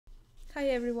Hi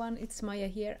everyone, it's Maya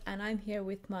here and I'm here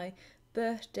with my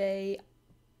birthday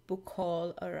book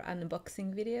haul or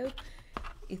unboxing video.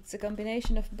 It's a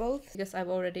combination of both because I've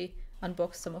already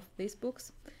unboxed some of these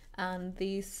books and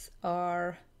these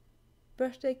are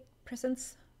birthday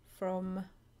presents from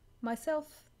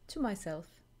myself to myself.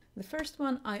 The first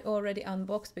one I already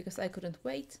unboxed because I couldn't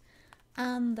wait,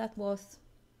 and that was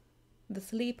The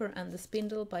Sleeper and the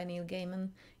Spindle by Neil Gaiman,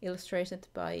 illustrated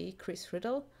by Chris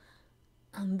Riddle.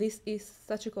 And this is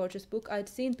such a gorgeous book. I'd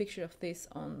seen pictures of this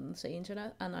on the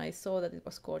internet and I saw that it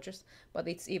was gorgeous, but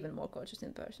it's even more gorgeous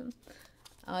in person.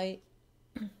 I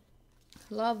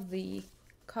love the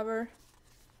cover.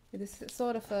 It is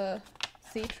sort of a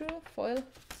see-through foil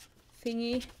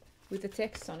thingy with the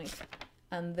text on it,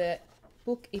 and the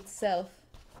book itself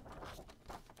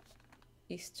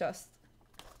is just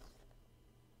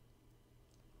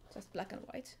black and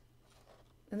white.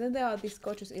 And then there are these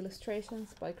gorgeous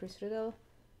illustrations by Chris Riddle.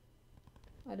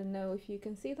 I don't know if you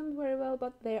can see them very well,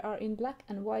 but they are in black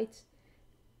and white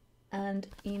and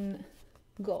in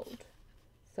gold.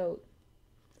 So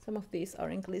some of these are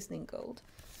in glistening gold.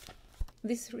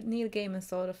 This Neil Gaiman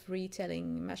sort of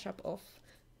retelling mashup of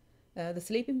The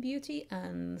Sleeping Beauty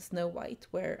and Snow White,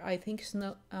 where I think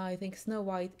Snow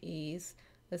White is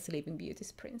the Sleeping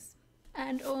Beauty's prince.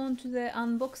 And on to the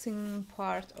unboxing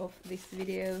part of this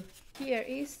video. Here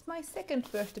is my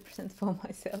second birthday present for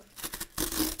myself.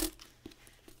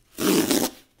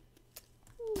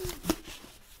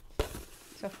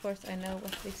 So of course I know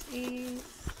what this is.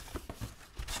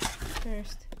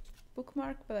 First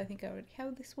bookmark, but I think I already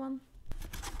have this one.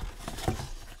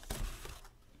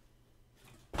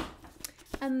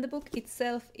 And the book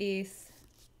itself is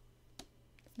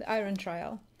The Iron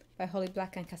Trial by Holly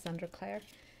Black and Cassandra Clare.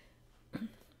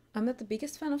 I'm not the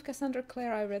biggest fan of Cassandra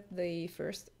Clare. I read the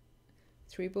first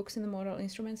 3 books in the Mortal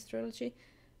Instruments trilogy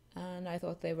and I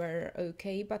thought they were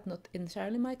okay, but not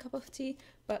entirely my cup of tea.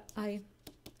 But I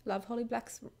love Holly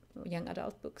Black's young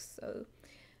adult books, so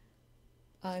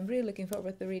I'm really looking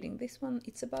forward to reading this one.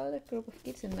 It's about a group of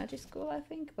kids in magic school, I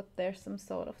think, but there's some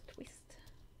sort of twist.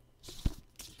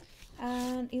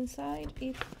 And inside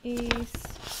it is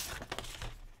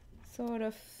sort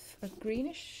of a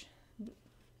greenish,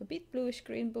 a bit bluish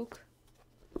green book.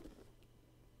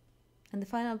 And the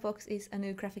final box is a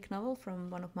new graphic novel from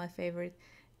one of my favorite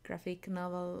graphic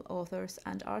novel authors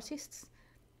and artists.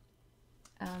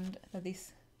 And that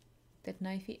is Ted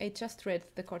Knifey. I just read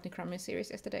the Courtney Crumlin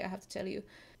series yesterday, I have to tell you.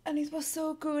 And it was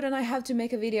so good and I have to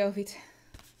make a video of it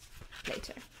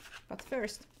later. But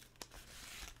first,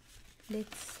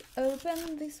 let's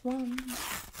open this one.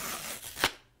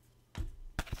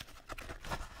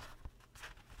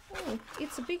 Oh,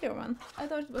 it's a bigger one. I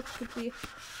thought it would be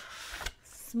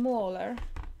smaller.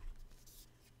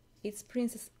 It's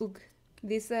Princess Ugg.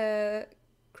 This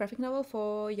graphic novel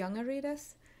for younger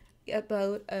readers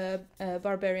about a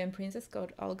barbarian princess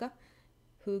called Olga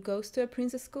who goes to a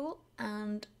princess school,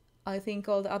 and I think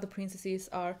all the other princesses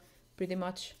are pretty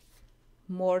much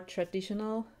more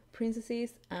traditional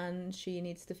princesses and she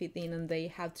needs to fit in and they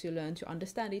have to learn to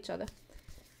understand each other.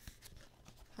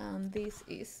 And this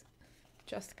is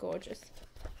just gorgeous.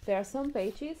 There are some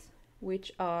pages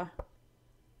which are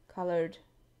colored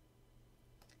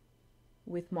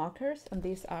with markers and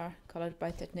these are colored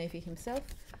by Ted Knifey himself,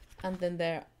 and then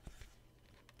there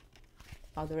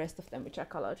are the rest of them which are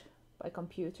colored by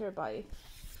computer by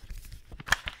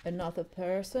another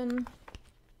person.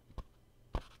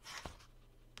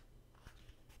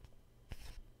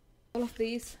 All of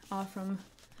these are from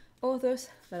authors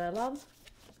that I love,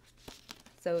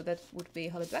 so that would be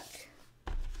Holly Black,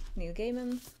 Neil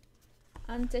Gaiman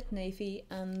and Ted Knifey,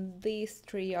 and these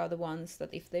 3 are the ones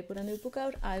that if they put a new book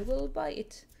out I will buy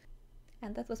it.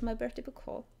 And that was my birthday book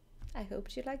haul. I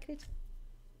hope you liked it.